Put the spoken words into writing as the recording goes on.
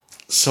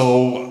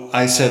So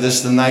I said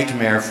it's the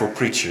nightmare for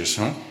preachers,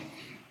 huh?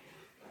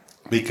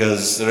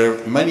 Because there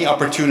are many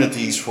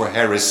opportunities for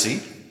heresy.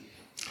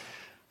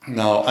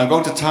 Now, I'm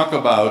going to talk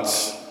about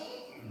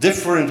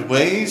different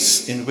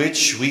ways in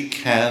which we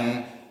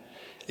can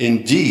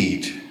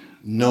indeed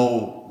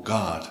know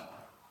God.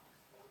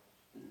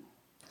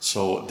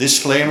 So,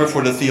 disclaimer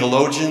for the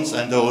theologians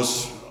and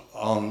those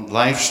on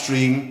live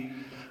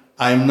stream,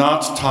 I'm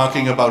not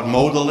talking about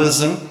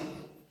modalism.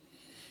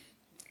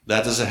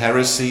 That is a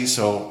heresy,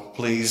 so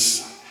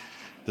please,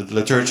 the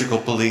liturgical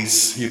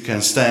police, you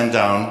can stand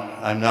down.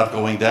 I'm not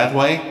going that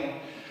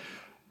way.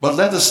 But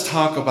let us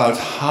talk about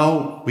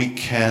how we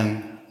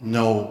can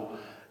know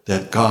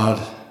that God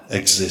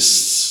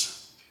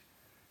exists.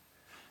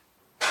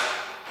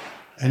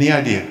 Any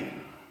idea?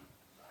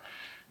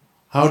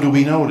 How do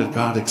we know that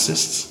God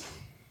exists?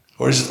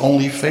 Or is it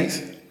only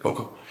faith?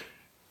 Coco?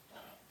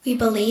 We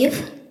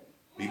believe.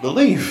 We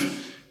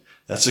believe.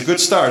 That's a good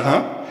start,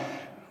 huh?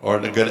 Or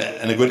a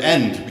good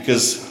end,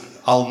 because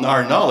all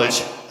our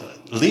knowledge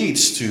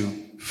leads to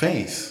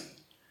faith.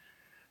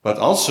 But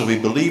also we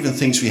believe in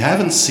things we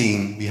haven't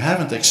seen, we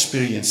haven't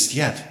experienced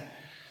yet.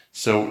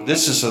 So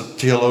this is a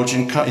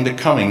theologian in the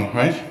coming,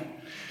 right?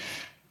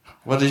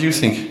 What do you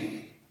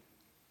think?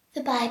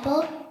 The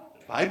Bible.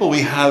 The Bible,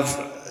 we have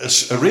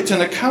a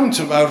written account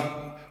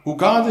about who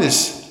God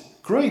is.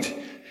 Great.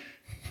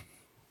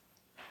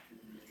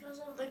 Because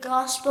of the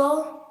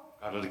gospel.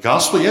 Out of the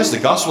gospel, yes, the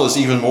gospel is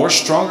even more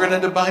stronger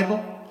than the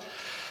Bible.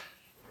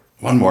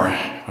 One more.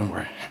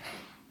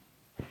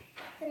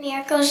 The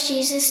miracles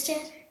Jesus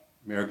did.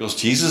 Miracles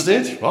Jesus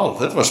did? Well,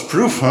 that was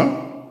proof,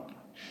 huh?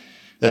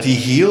 That he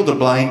healed a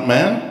blind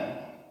man.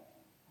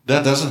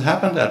 That doesn't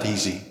happen that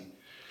easy.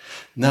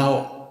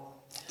 Now,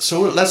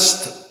 so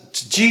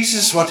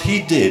Jesus, what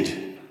he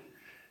did,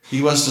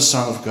 he was the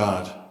Son of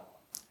God.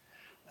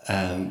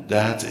 And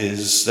that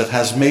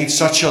has made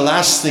such a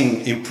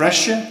lasting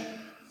impression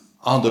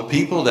on the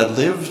people that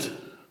lived,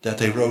 that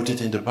they wrote it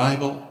in the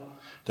Bible,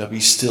 that we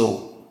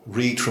still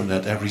read from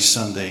that every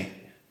Sunday.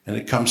 And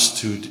it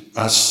comes to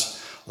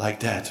us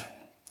like that.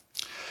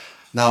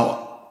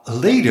 Now,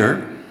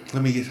 later,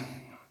 let me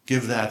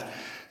give that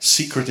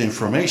secret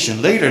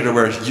information. Later, there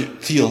were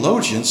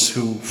theologians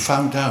who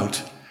found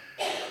out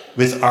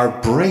with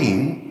our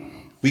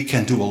brain, we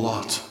can do a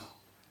lot.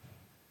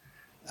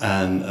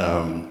 And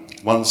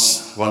one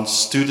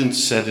student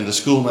said in the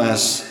school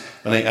mass,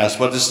 when they asked,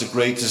 what is the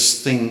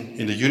greatest thing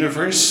in the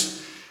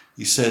universe?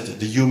 He said,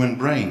 the human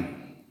brain.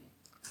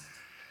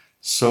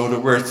 So there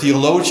were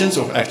theologians,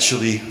 or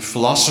actually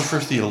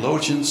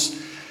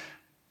theologians,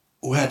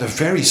 who had a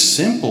very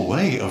simple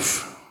way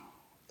of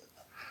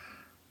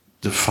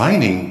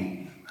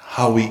defining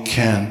how we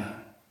can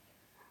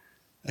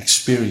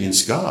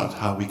experience God,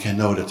 how we can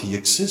know that he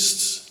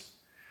exists.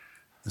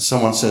 And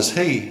someone says,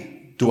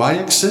 hey, do I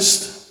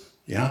exist?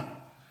 Yeah.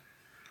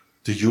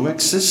 Do you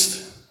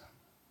exist?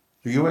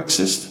 Do you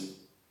exist?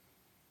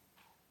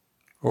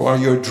 Or are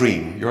you a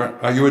dream?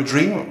 Are you a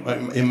dream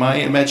in my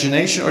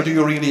imagination, or do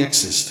you really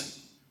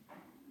exist?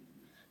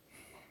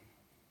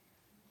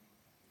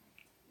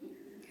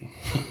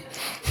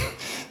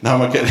 Now,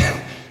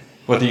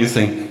 what do you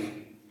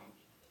think?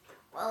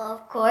 Well,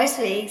 of course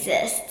we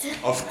exist.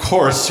 Of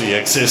course we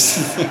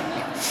exist.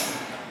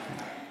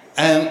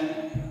 And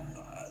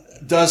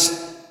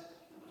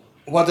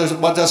what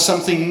does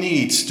something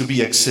need to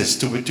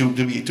exist?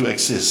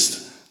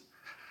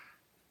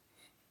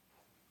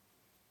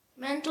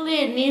 Mentally,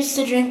 it needs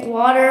to drink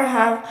water.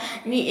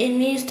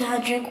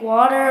 Drink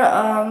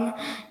water,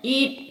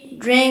 eat,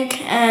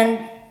 drink,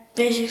 and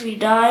basically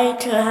die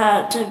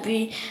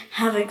to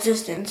have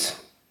existence.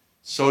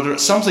 So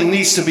something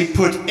needs to be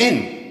put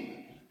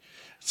in.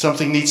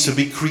 Something needs to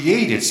be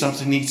created.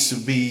 Something needs to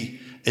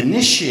be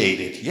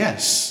initiated.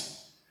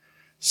 Yes.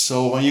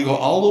 So when you go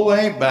all the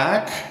way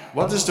back,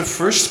 what is the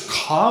first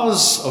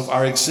cause of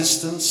our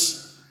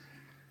existence?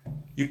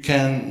 You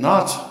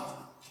cannot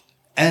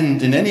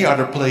end in any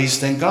other place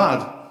than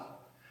God.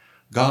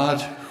 God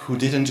who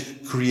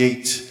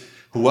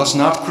was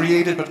not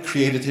created but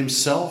created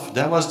himself.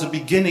 That was the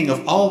beginning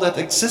of all that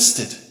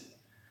existed.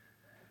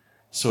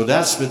 So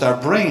that's with our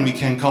brain we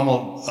can come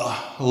a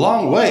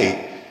long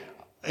way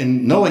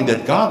in knowing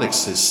that God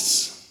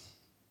exists.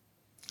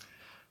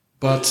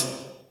 But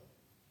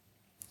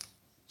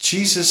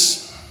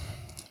Jesus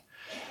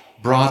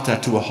brought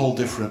that to a whole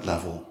different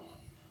level.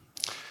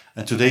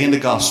 And today in the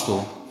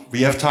gospel,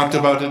 we have talked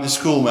about it in the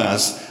school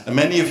mass, and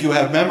many of you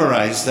have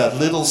memorized that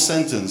little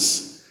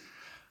sentence.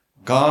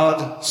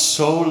 God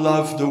so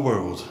loved the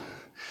world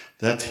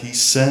that he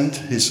sent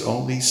his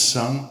only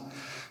Son,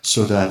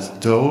 so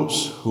that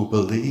those who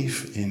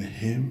believe in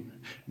him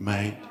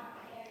might.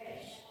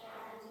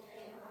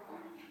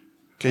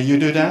 Can you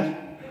do that?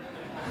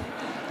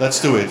 Let's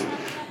do it.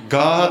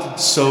 God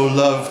so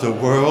loved the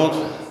world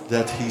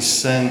that he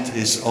sent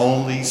his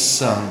only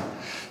Son,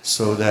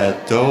 so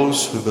that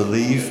those who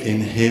believe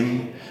in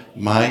him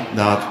might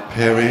not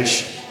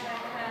perish.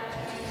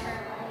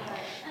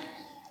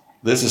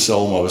 This is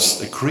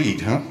almost a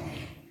creed, huh?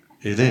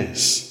 It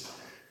is.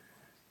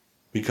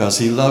 because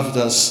he loved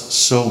us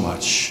so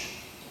much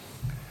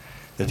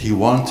that he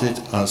wanted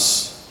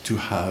us to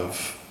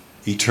have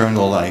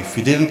eternal life.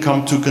 He didn't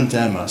come to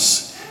condemn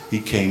us. He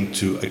came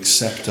to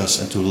accept us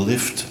and to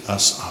lift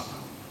us up.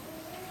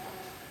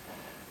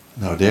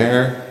 Now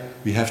there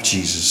we have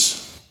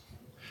Jesus.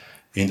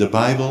 In the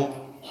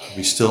Bible,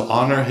 we still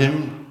honor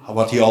him,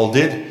 what he all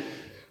did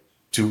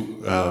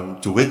to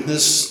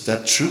witness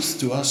that truth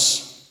to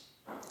us.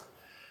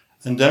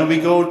 And then we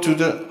go to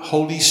the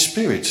Holy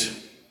Spirit.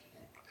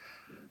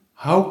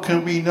 How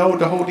can we know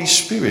the Holy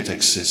Spirit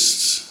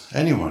exists?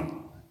 Anyone?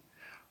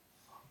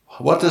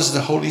 What does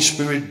the Holy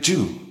Spirit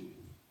do?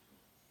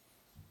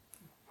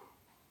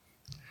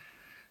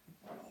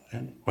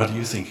 And what do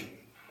you think?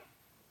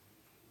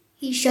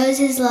 He shows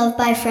his love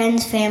by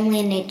friends,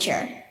 family, and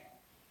nature.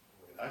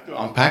 I have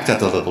to unpack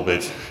that a little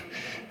bit.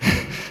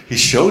 He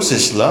shows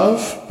his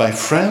love by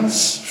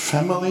friends,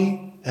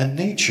 family, and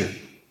nature.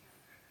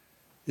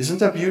 Isn't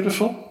that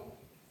beautiful?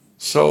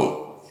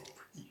 So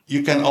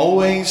you can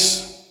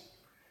always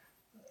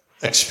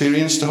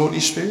experience the Holy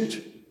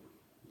Spirit.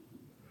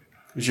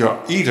 Because you're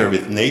either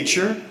with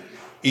nature,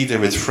 either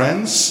with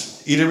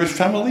friends, either with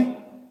family.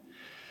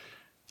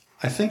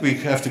 I think we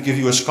have to give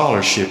you a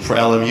scholarship for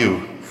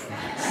LMU.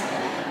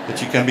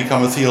 That you can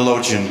become a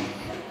theologian,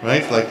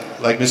 right?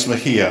 Like Miss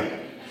Mejia.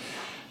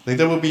 I think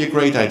that would be a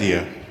great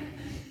idea.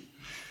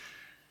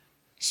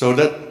 So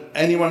that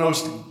anyone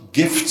knows the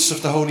gifts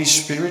of the Holy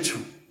Spirit,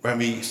 when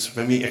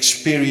we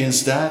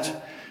experience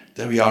that,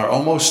 then we are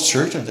almost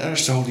certain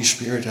there's the Holy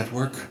Spirit at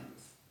work.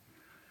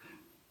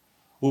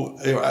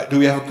 Do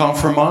we have a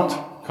confirmand?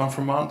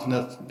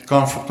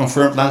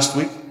 Confirmed last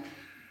week?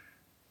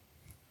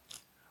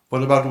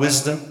 What about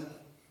wisdom?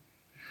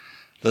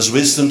 Does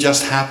wisdom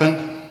just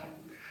happen?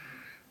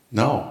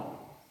 No,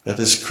 that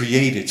is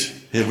created.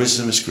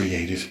 Wisdom is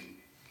created.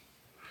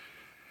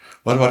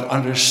 What about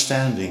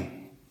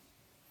understanding?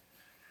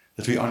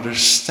 That we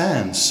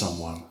understand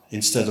someone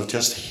instead of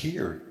just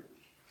hear.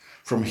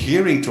 From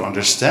hearing to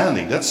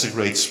understanding, that's a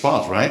great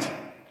spot, right?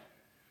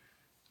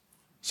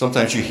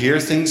 Sometimes you hear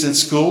things in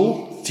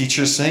school,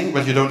 teachers saying,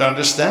 but you don't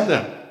understand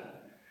them.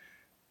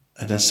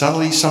 And then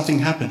suddenly something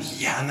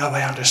happens. Yeah, now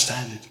I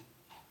understand it.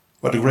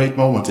 What a great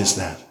moment is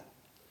that.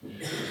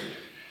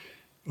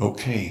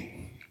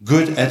 Okay.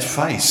 Good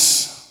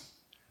advice.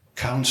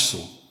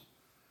 Counsel.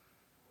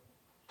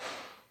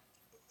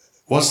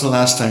 What's the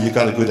last time you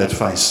got a good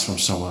advice from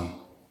someone?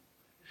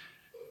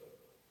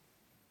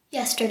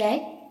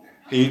 Yesterday.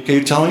 Can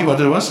you tell me what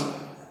it was?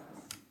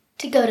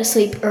 To go to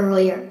sleep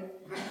earlier.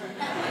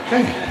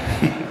 Okay.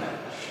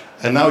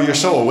 And now you're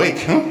so awake,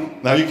 huh?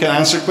 Now you can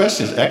answer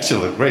questions.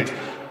 Excellent, great.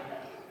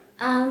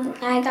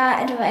 I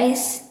got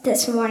advice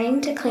this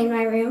morning to clean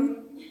my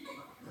room.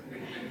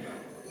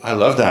 I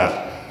love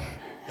that.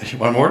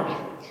 One more?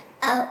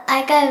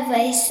 I got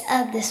advice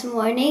this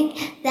morning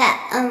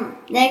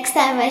that next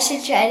time I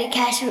should try to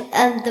catch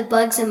the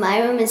bugs in my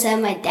room instead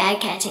of my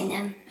dad catching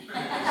them.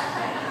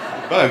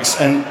 Bugs.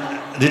 And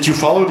did you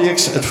follow the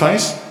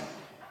advice?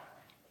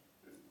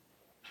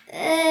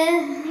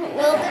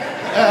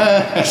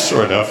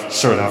 Sort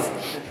of.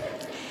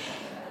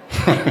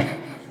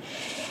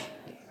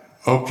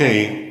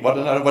 Okay,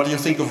 what do you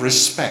think of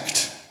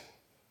respect?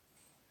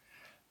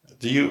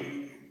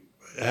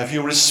 Have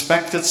you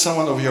respected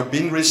someone, or you have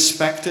been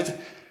respected?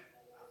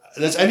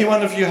 Does any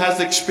one of you have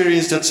the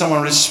experience that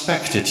someone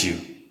respected you?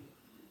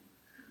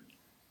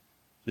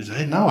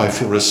 Hey, now I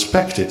feel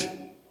respected.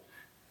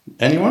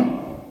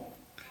 Anyone?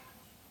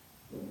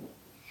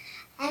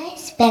 I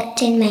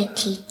respected my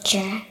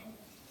teacher.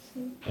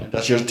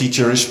 Does your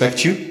teacher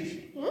respect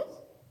you?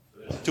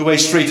 Two-way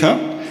street, huh?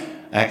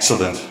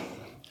 Excellent.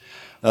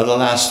 Now the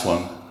last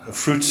one, the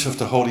fruits of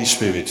the Holy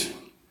Spirit.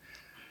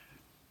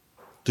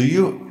 Do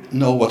you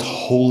know what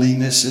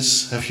holiness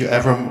is? Have you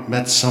ever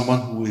met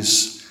someone who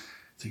is,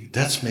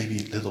 that's maybe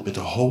a little bit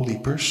a holy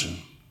person?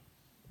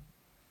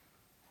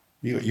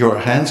 Your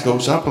hands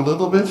goes up a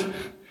little bit.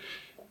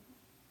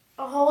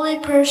 A holy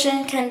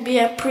person can be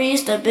a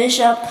priest, a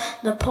bishop,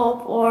 the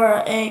pope,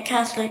 or a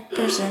Catholic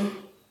person.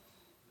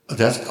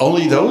 That's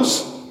only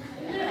those?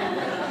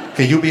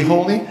 Can you be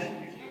holy?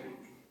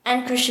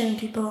 And Christian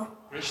people.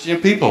 Christian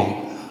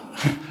people.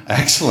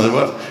 Excellent.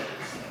 What?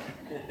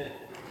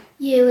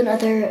 You and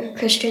other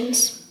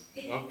Christians.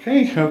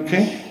 Okay.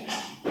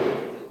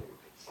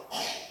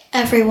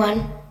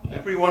 Everyone.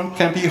 Everyone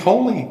can be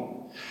holy.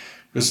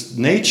 Because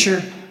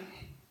nature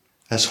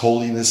has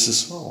holiness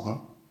as well, huh?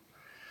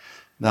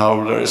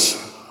 Now there's,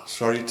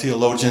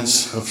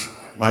 theologians of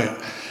my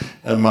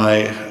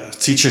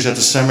teachers at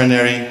the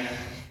seminary.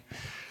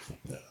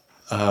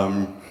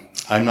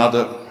 I'm not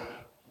a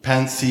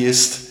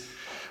pantheist,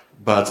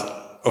 but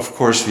of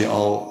course we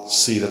all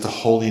see that the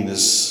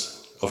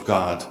holiness of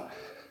God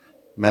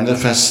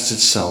manifests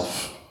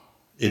itself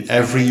in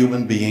every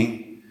human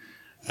being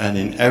and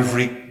in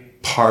every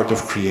part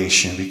of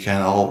creation. We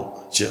can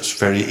all just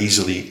very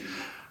easily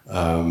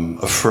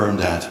affirm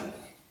that.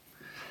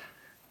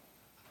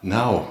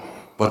 Now,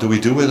 what do we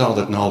do with all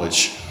that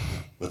knowledge?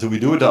 What do we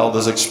do with all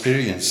those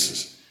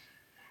experiences?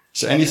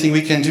 Is there anything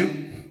we can do?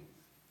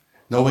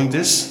 Knowing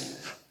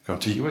this, come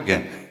to you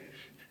again.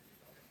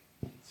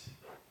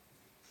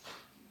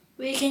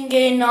 We can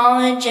gain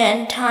knowledge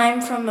and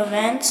time from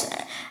events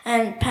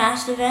and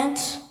past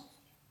events.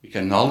 We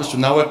can knowledge.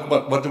 Now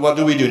what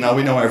do we do? Now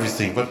we know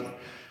everything. But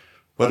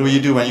what do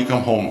you do when you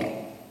come home?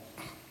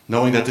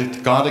 Knowing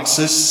that God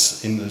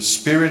exists in the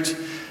Spirit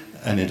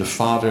and in the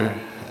Father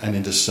and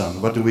in the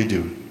Son. What do we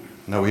do?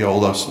 Now we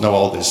all know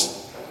all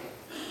this.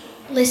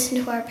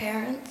 Listen to our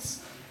parents.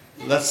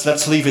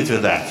 Let's leave it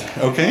with that,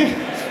 okay?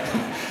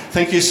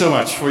 Thank you so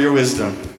much for your wisdom.